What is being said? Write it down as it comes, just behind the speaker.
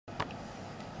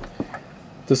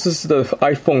This is the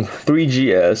iPhone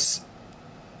 3GS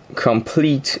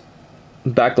complete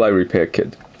backlight repair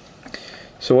kit.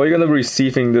 So what you're going to be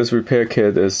receiving this repair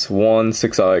kit is one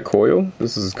 6i coil.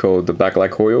 This is called the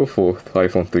backlight coil for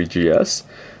iPhone 3GS.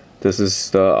 This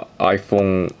is the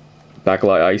iPhone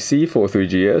backlight IC for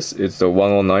 3GS. It's the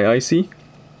 109 IC.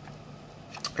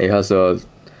 It has a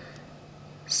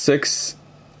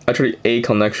 8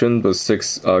 connection, but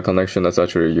 6 connection that's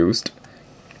actually used.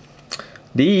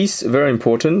 These, very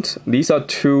important, these are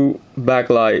 2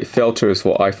 backlight filters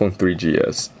for iPhone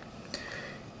 3GS.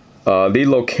 They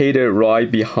located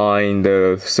right behind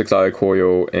the 6i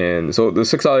coil, and so the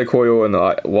 6i coil and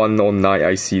the 109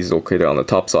 IC is located on the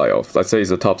top side of, let's say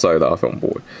it's the top side of the iPhone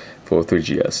board for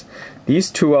 3GS.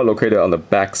 These 2 are located on the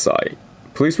back side.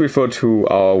 Please refer to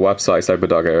our website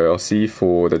CyberDoc LLC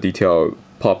for the detailed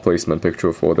part placement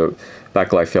picture for the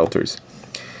backlight filters.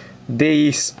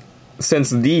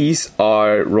 Since these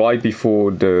are right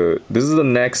before this is the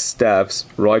next steps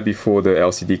right before the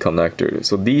LCD connector.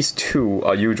 So these 2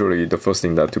 are usually the first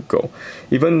thing that to go.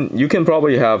 Even you can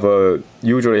probably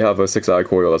usually have a 6i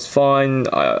coil, that's fine,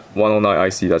 109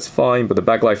 IC, that's fine, but the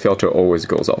backlight filter always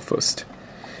goes out first.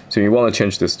 So you want to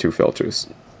change these 2 filters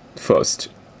first,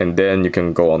 and then you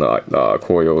can go on the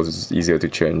coils. It's easier to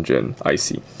change in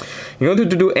IC. In order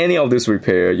to do any of this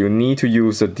repair, you need to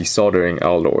use a desoldering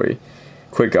alloy,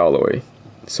 QuickAlloy.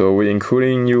 So we're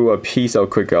including you a piece of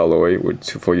QuickAlloy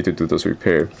for you to do this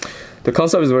repair. The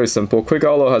concept is very simple.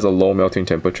 QuickAlloy has a low melting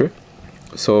temperature.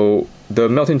 So the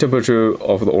melting temperature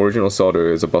of the original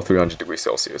solder is about 300 degrees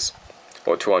Celsius,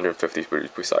 or 250 to be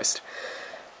precise.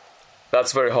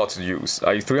 That's very hard to use.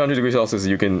 300 degrees Celsius,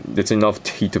 it's enough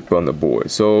heat to burn the board.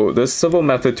 So there's several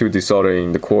methods to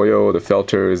desoldering the coil, the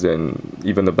filters, and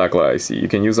even the backlight IC. You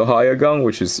can use a higher gun,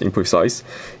 which is imprecise,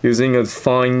 using a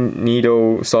fine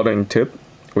needle soldering tip,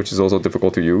 which is also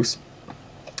difficult to use,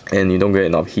 and you don't get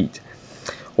enough heat,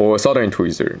 or a soldering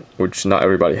tweezer, which not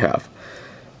everybody have.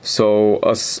 So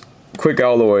a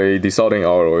QuickAlloy desoldering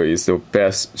alloy is the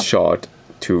best shot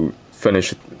to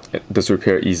finish this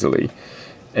repair easily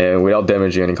and without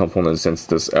damaging any components, since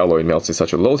this alloy melts at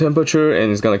such a low temperature,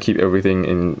 and it's gonna keep everything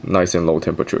in nice and low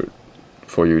temperature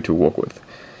for you to work with.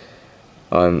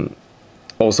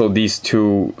 Also, these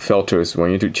 2 filters,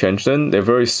 when you need to change them, they're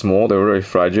very small, they're very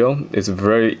fragile. It's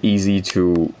very easy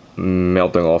to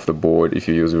melt them off the board if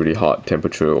you use really hot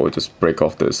temperature, or just break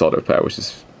off the solder pad, which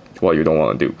is what you don't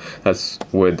want to do. That's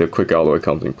where the QuickAlloy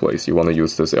comes in place. You want to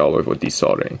use this alloy for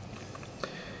desoldering.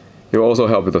 It will also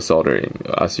help with the soldering,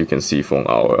 as you can see from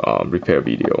our repair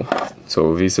video.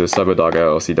 So visit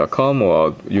CyberDocLLC.com or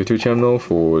our YouTube channel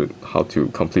for how to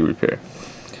complete repair,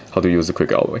 how to use the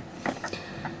QuickAlloy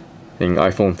in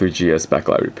iPhone 3GS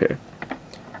backlight repair.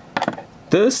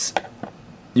 This,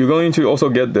 you're going to also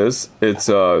get this. It's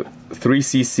a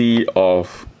 3cc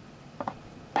of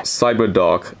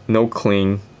CyberDoc no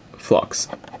clean flux.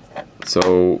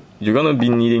 So you're gonna be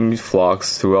needing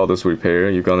flux throughout this repair.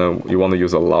 You want to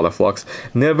use a lot of flux.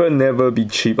 Never be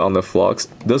cheap on the flux.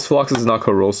 This flux is not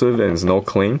corrosive and it's no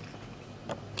clean.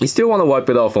 You still want to wipe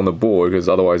it off on the board, because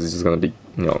otherwise it's just gonna be,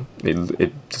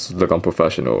 it just look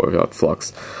unprofessional if you have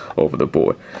flux over the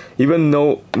board. Even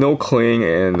no clean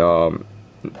and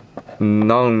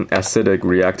non-acidic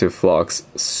reactive flux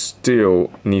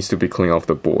still needs to be cleaned off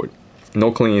the board. No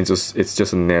clean is it's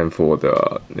just a name for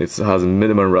it has a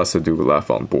minimum residue left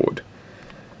on board,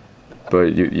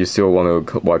 but you still want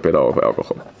to wipe it out with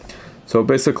alcohol. So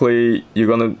basically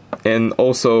and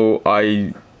also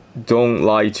I don't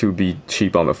like to be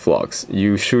cheap on the flux.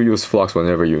 You should use flux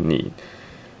whenever you need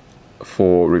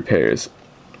for repairs.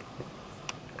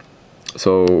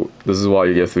 So this is why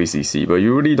you get 3cc, but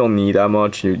you really don't need that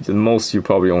much. The most you're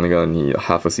probably only gonna need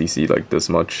half a cc, like this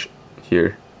much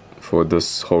here, for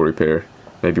this whole repair.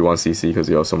 Maybe 1cc, because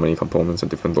you have so many components at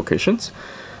different locations.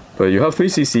 But you have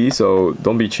 3cc, so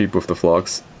don't be cheap with the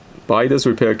flux. Buy this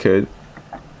repair kit,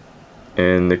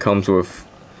 and it comes with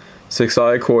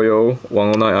 6i coil,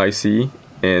 109 IC,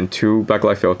 and 2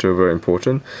 backlight filter, very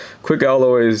important.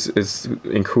 QuickAlloy is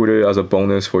included as a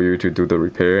bonus for you to do the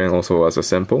repair, and also as a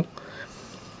sample.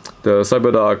 The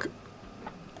CyberDoc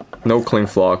no clean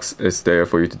flux is there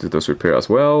for you to do this repair as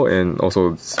well, and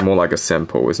also it's more like a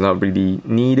sample. It's not really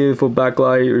needed for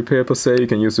backlight repair per se. You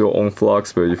can use your own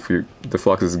flux, but if the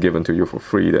flux is given to you for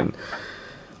free, then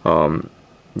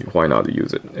why not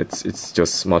use it? It's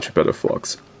just much better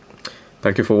flux.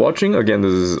 Thank you for watching. Again,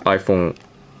 this is iPhone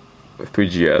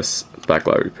 3GS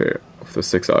backlight repair of the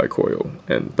 6i coil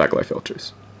and backlight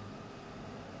filters.